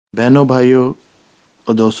बहनों भाइयों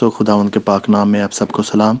और दोस्तों, खुदावंद के पाक नाम में आप सबको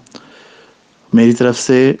सलाम। मेरी तरफ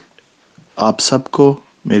से आप सबको,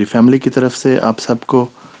 मेरी फैमिली की तरफ से आप सबको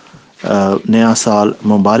नया साल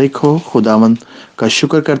मुबारक हो। खुदावंद का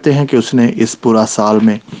शुक्र करते हैं कि उसने इस पूरा साल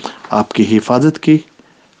में आपकी हिफाजत की,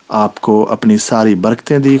 आपको अपनी सारी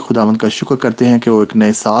बरकतें दी। खुदावंद का शुक्र करते हैं कि वो एक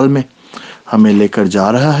नए साल में हमें लेकर जा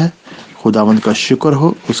रहा है। खुदावंद का शुक्र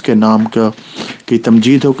हो, उसके नाम का की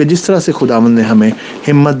तमजीद हो कि जिस तरह से खुदावंद ने हमें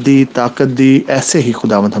हिम्मत दी, ताकत दी, ऐसे ही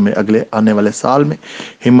खुदावंद हमें अगले आने वाले साल में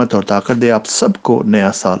हिम्मत और ताकत दे। आप सबको नया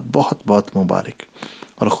साल बहुत बहुत मुबारक,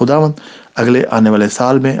 और खुदावंद अगले आने वाले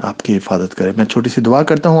साल में आपकी हिफाजत करे। मैं छोटी सी दुआ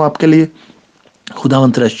करता हूँ आपके लिए।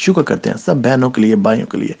 खुदावंत तेरा शुक्र करते हैं सब बहनों के लिए, भाइयों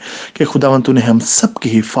के लिए, कि खुदावंत तूने हम सब की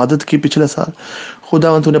हिफाजत की पिछले साल।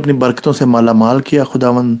 खुदावंत तूने अपनी बरकतों से माला माल किया।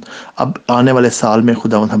 खुदावंत अब आने वाले साल में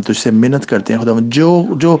खुदावंत हम तुझसे मिन्नत करते हैं। खुदावंत जो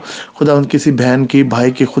जो खुदावंत किसी बहन की,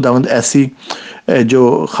 भाई की खुदावंत ऐसी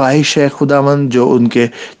जो ख्वाहिश है खुदावंत, जो उनके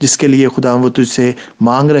जिसके लिए खुदावंत वो तुझसे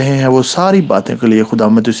मांग रहे हैं, वो सारी बातें के लिए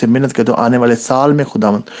खुदावंत मैं तुझसे मिन्नत करता हूँ आने वाले साल में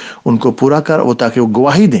खुदावंत उनको पूरा कर, वो ताकि वो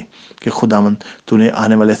गवाही दें कि खुदावंत तूने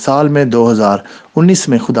आने वाले साल में 2019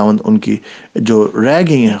 में खुदावंत उनकी जो रह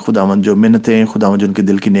गई हैं खुदावंत, जो मिन्नतें खुदावंत, जो उनके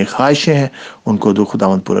दिल की नेक ख्वाहिशें हैं, उनको दो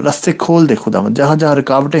खुदावंत पूरे रास्ते खोल दे। खुदावंत जहाँ जहाँ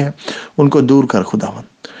रुकावटें हैं उनको दूर कर। खुदावंत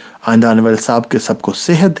आइंदा आने वाले साहब के सबको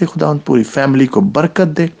सेहत दे। खुदावंत पूरी फैमिली को बरकत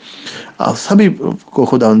दे। आप सभी को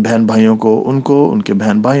खुदावंत, बहन भाइयों को, उनको, उनके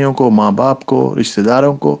बहन भाइयों को, माँ बाप को,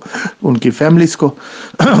 रिश्तेदारों को, उनकी फैमिलीज को,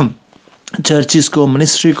 चर्चिस को,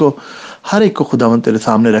 मिनिस्ट्री को, हर एक को खुदावंत तेरे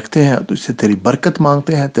सामने रखते हैं। तुझसे तेरी बरकत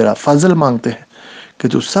मांगते हैं, तेरा फजल मांगते हैं कि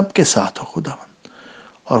तू सबके साथ हो खुदावंत।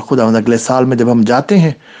 और खुदावंत अगले साल में जब हम जाते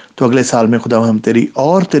हैं तो अगले साल में खुदावंत हम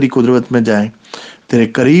तेरी कुदरत में जाएं, तेरे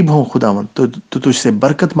करीब हों खुदावंत। तो तुझसे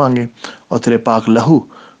बरकत मांगे और तेरे पाक लहू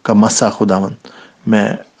का मसा खुदावंत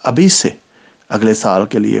मैं अभी से अगले साल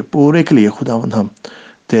के लिए, पूरे के लिए खुदावंत हम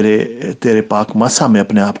तेरे तेरे पाक मसा में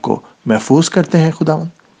अपने आप को महफूज करते हैं।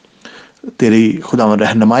 खुदावंत तेरी खुदावंत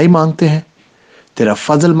रहनुमाई मांगते हैं, तेरा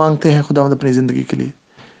फजल मांगते हैं खुदावंत अपनी ज़िंदगी के लिए,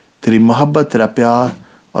 तेरी मोहब्बत, तेरा प्यार,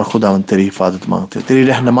 और खुदावंत तेरी हिफाजत मांगते हैं, तेरी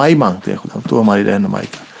रहनुमाई मांगते हैं। खुदावंत तू हमारी रहनुमाई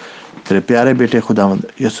कर, तेरे प्यारे बेटे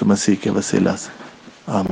खुदावंत यीशु मसीह के वसीला से